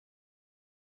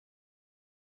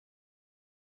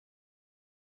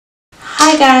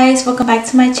Hi guys, welcome back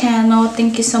to my channel.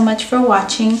 Thank you so much for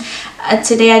watching.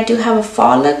 Today I do have a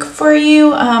fall look for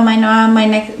you. I know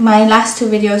my last two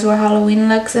videos were Halloween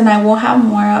looks and I will have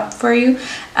more up for you.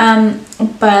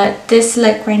 But this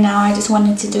look right now, I just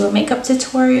wanted to do a makeup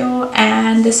tutorial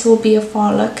and this will be a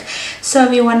fall look. So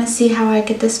if you want to see how I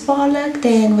get this fall look,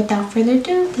 then without further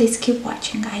ado, please keep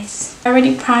watching guys. I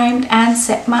already primed and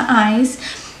set my eyes.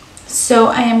 So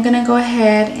I am going to go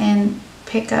ahead and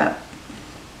pick up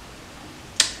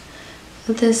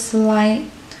this light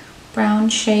brown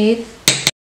shade,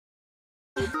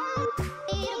 and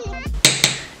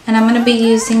I'm going to be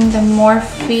using the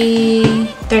Morphe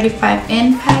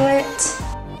 35N palette.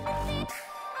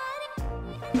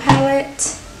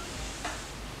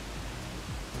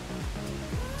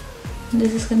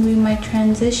 This is going to be my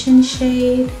transition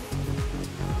shade.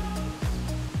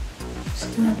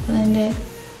 Just going to blend it.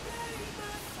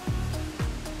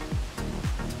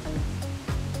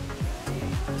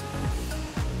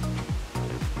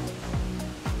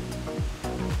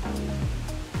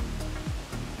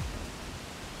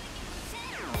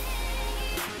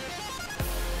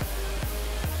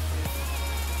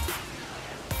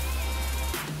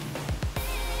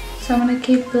 So I'm going to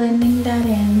keep blending that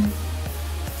in.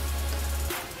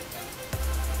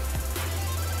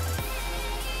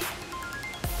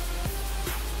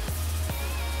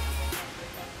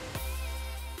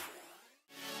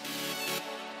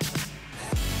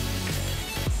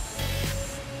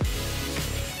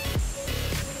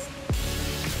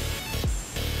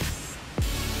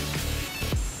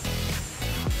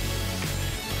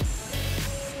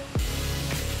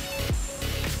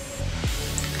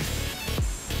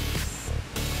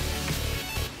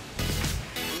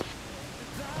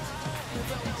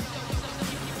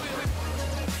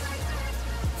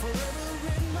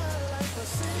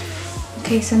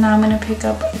 Okay, so now I'm going to pick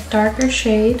up a darker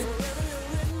shade.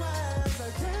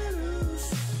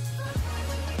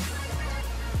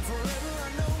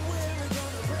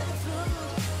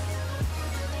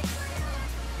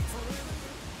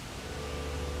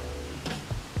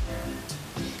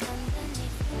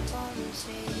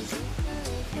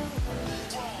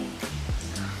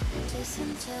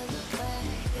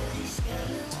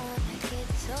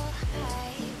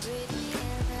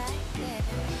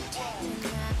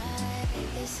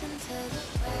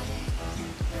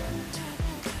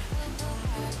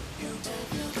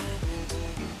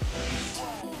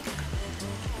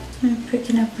 I'm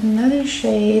picking up another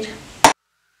shade.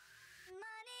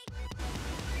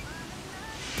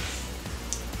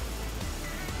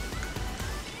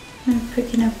 I'm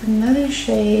picking up another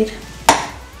shade.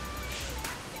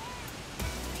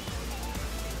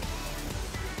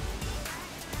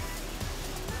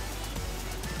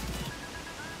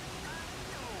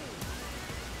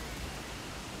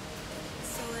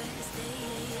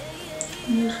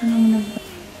 And this one I'm gonna.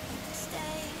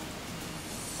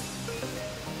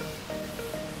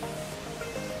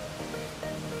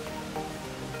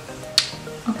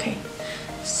 Okay,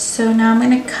 so now I'm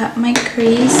going to cut my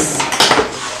crease,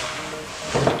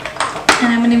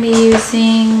 and I'm going to be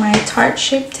using my Tarte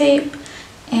Shape Tape,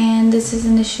 and this is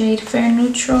in the shade Fair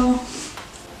Neutral.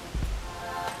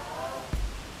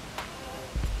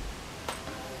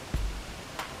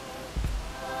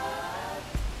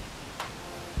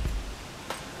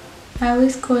 I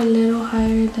always go a little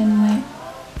higher than my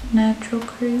natural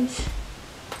crease.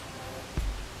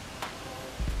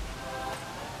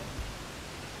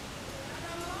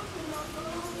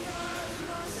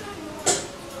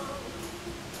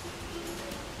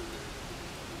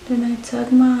 Then I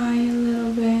tug my eye a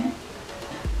little bit.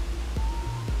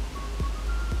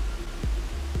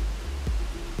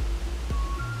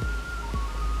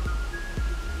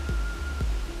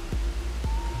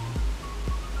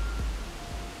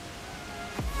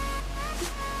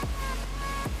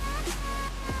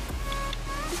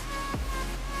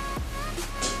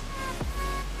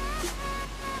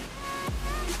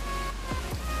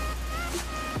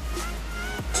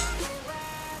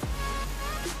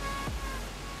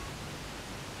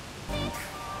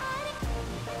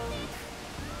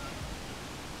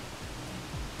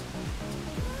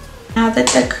 Now that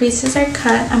the creases are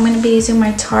cut, I'm going to be using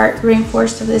my Tarte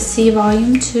Rainforest of the Sea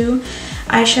Volume 2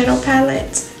 eyeshadow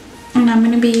palette. And I'm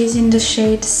going to be using the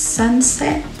shade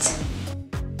Sunset.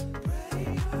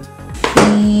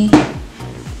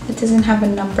 It doesn't have a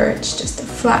number, it's just a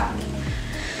flat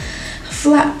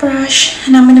brush.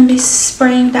 And I'm going to be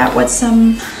spraying that with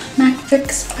some MAC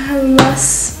Fix Palette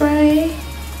spray.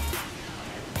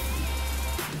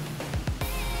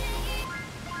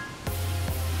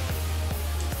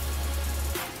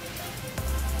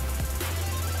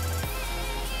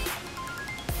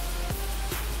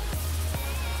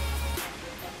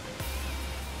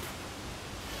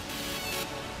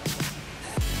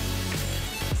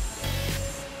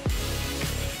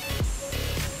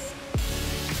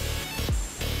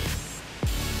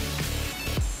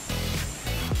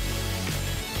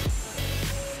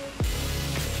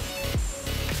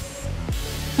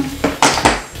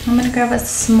 gonna grab a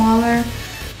smaller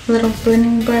little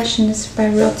blending brush, and this is by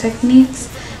Real Techniques.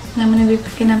 And I'm gonna be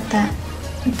picking up that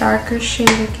darker shade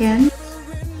again.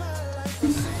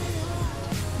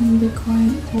 I'm gonna be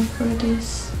going over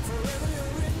this.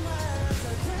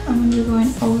 I'm gonna be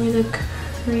going over the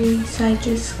crease I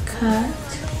just cut.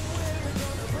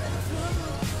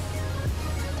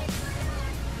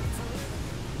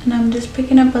 And I'm just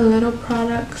picking up a little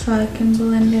product so I can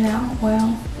blend it out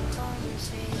well.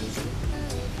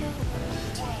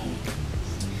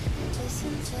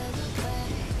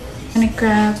 I'm gonna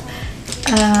grab,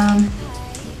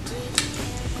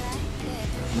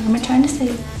 what am I trying to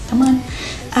say? Come on.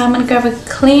 I'm gonna grab a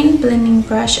clean blending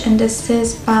brush, and this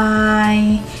is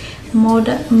by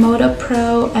Moda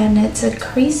Pro, and it's a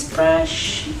crease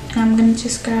brush. And I'm gonna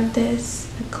just grab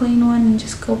this, a clean one, and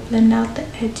just go blend out the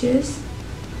edges.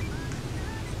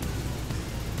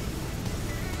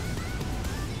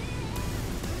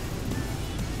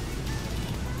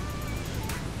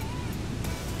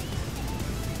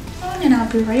 And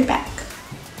I'll be right back.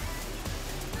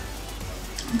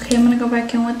 Okay, I'm gonna go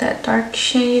back in with that dark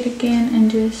shade again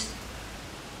and just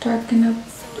darken up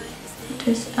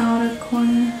this outer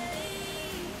corner.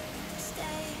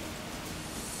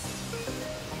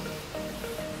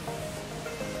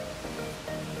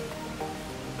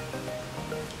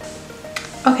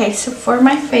 Okay, so for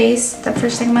my face, the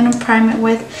first thing I'm gonna prime it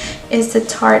with is the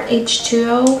Tarte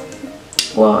H2O,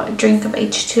 well, a drink of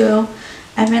H2O.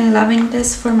 I've been loving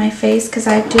this for my face because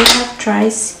I do have dry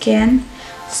skin,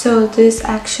 so this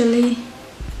actually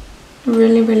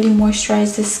really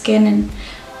moisturizes the skin and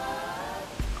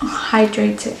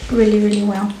hydrates it really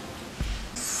well.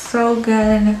 So good,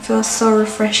 and it feels so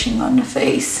refreshing on the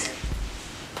face.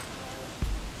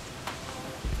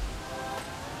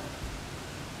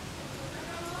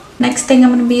 Next thing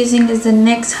I'm going to be using is the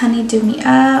NYX Honey Do Me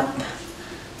Up.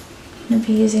 I'm going to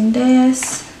be using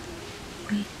this.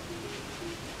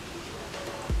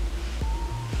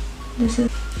 This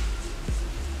is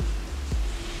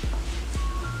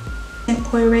a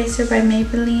pore eraser by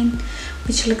Maybelline,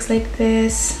 which looks like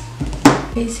this.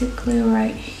 Basically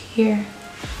right here.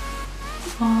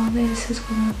 All this is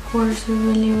where my pores are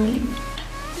really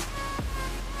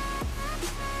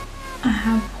I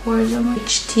have pores on my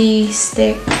HT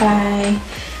stick by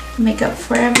Makeup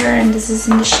Forever, and this is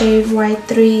in the shade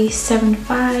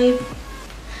Y375.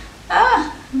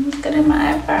 Ah, I'm just getting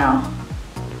my eyebrow.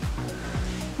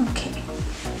 Okay.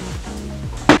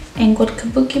 Angled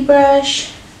kabuki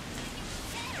brush.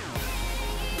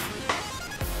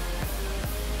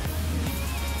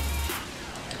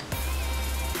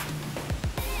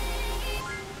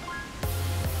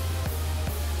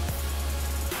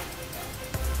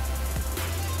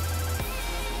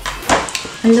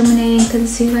 Illuminating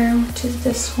concealer, which is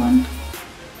this one.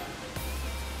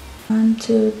 1,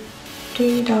 2,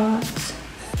 3 dots.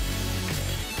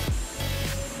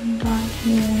 1 dot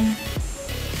here.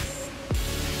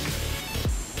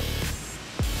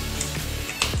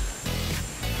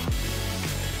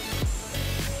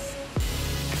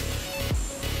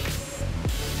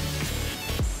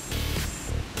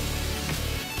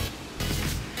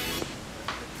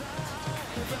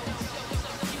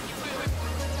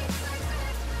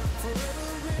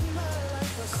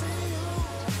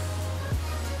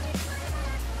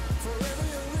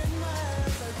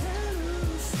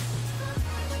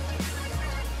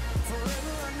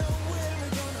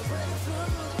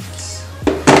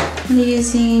 I'm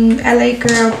using LA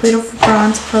Girl Beautiful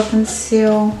Bronze Pro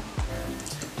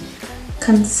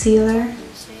Concealer.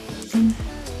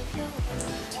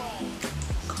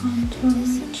 Contour.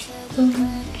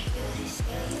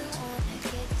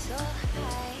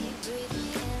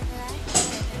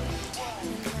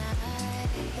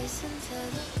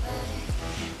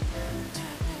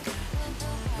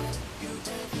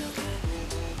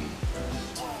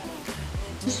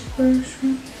 This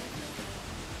version.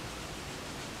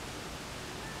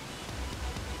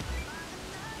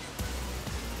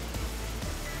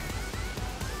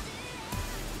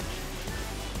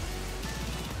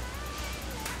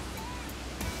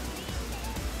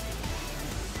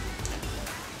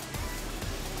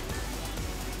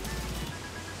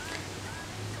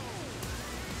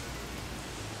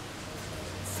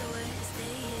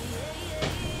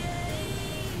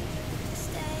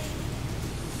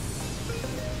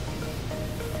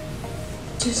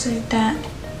 Just like that.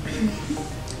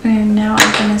 And now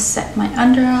I'm gonna set my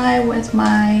under eye with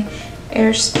my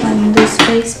AIRSPUN loose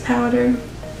base powder.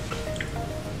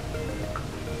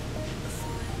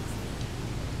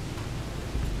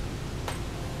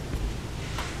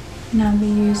 And I'll be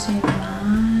using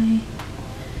my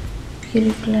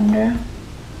beauty blender.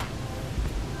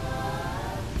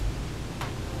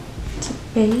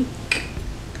 Bake.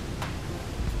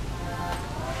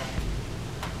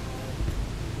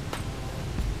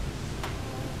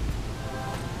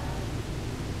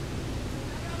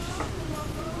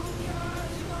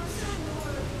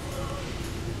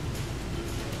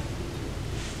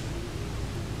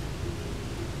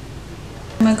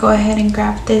 I'm gonna go ahead and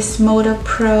grab this Moda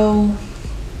Pro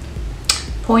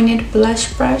pointed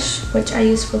blush brush, which I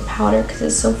use for powder because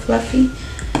it's so fluffy.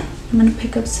 I'm gonna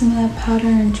pick up some of that powder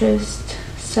and just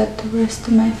set the rest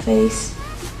of my face.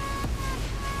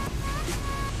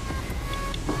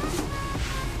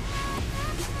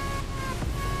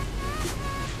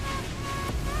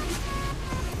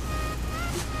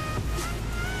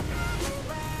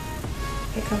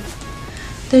 Pick up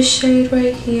this shade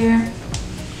right here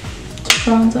to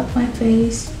bronze up my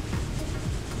face.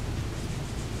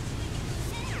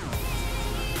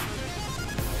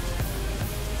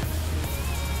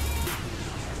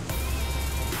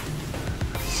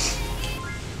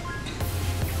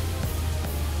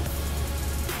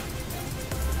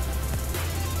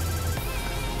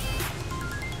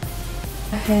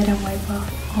 Ahead and wipe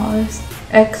off all this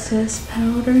excess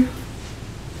powder.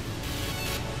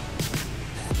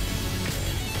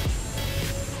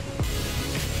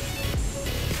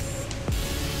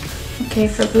 Okay,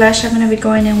 for blush, I'm going to be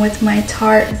going in with my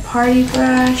Tarte Party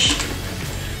Blush.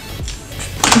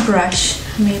 Blush.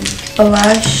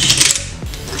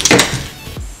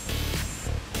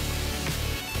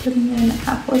 Putting in the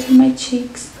apples in my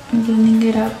cheeks and blending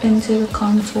it up into the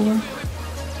contour.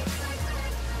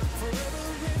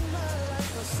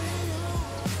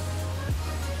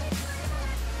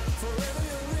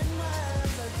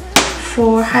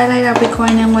 For highlight, I'll be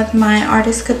going in with my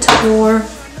Artist Couture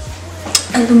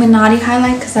Illuminati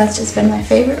highlight because that's just been my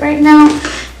favorite right now.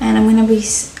 And I'm going to be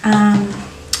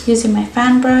using my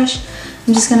fan brush.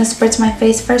 I'm just going to spritz my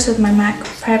face first with my MAC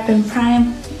Prep and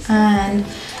Prime, and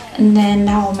then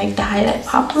that will make the highlight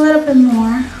pop a little bit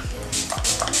more.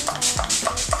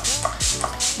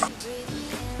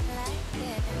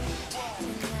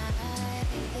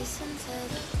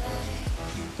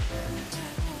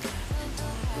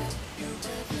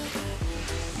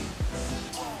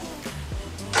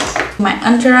 My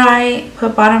under eye,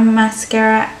 put bottom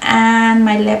mascara and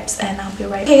my lips, and I'll be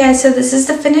right back. Okay guys, so this is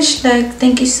the finished look.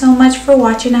 Thank you so much for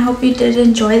watching. I hope you did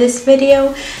enjoy this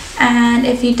video, and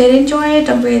if you did enjoy it,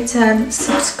 don't forget to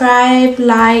subscribe,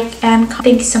 like, and comment.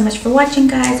 Thank you so much for watching,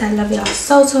 guys. I love y'all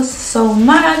so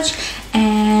much,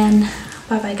 and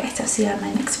bye bye guys. I'll see you on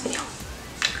my next video.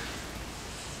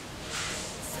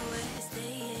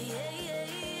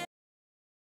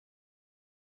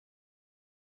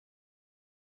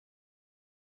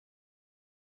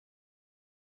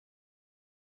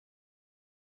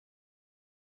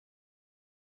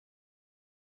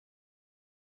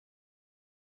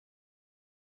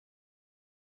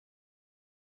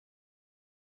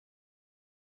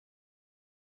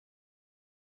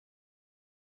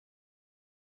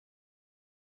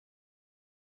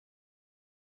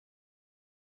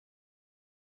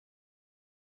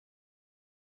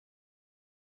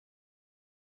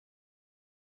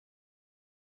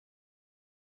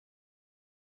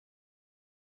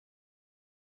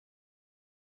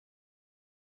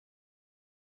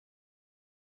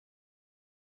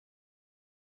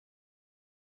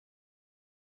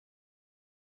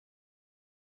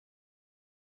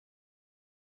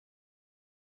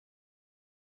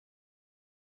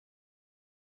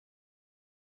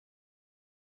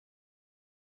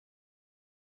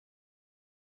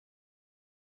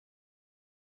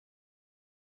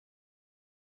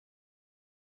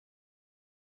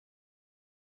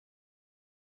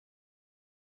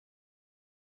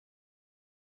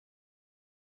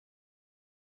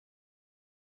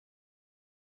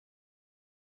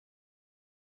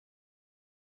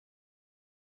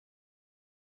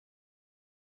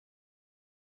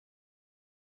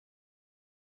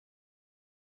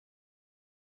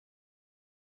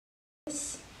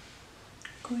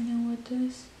 Going in with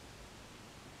this,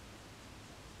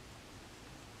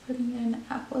 putting in the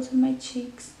apples in my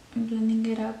cheeks and blending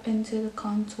it up into the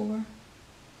contour.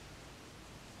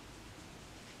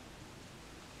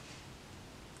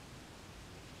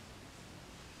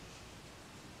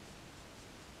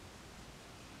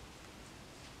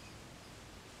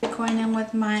 Going in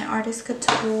with my Artist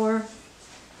Couture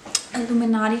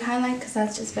Illuminati highlight because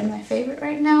that's just been my favorite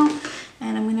right now,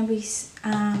 and I'm going to be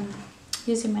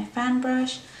using my fan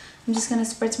brush. I'm just going to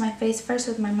spritz my face first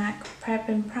with my MAC Prep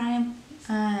and Prime,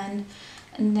 and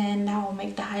then that will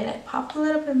make the highlight pop a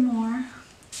little bit more.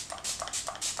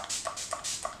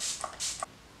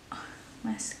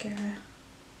 Mascara.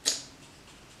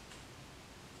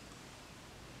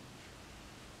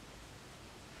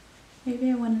 Maybe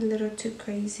I went a little too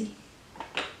crazy.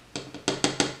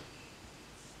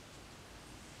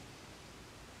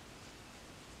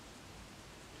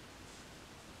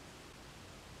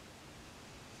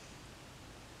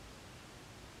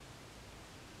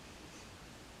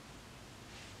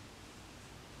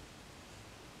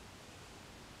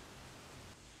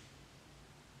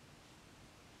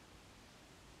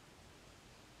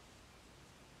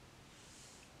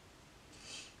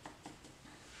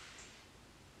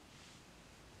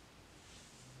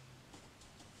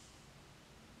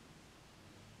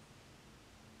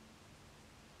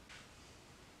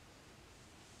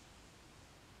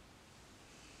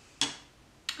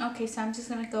 Okay, so I'm just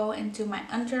gonna go into my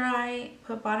under eye,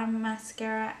 put bottom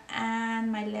mascara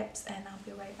and my lips, and I'll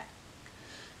be right back.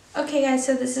 Okay guys,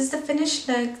 so this is the finished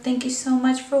look. Thank you so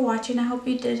much for watching. I hope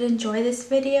you did enjoy this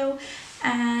video,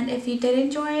 and if you did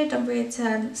enjoy it, don't forget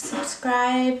to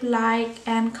subscribe, like,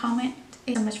 and comment. Thank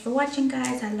you so much for watching,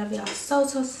 guys. I love y'all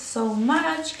so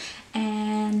much,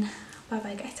 and bye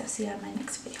bye guys. I'll see you on my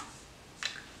next video.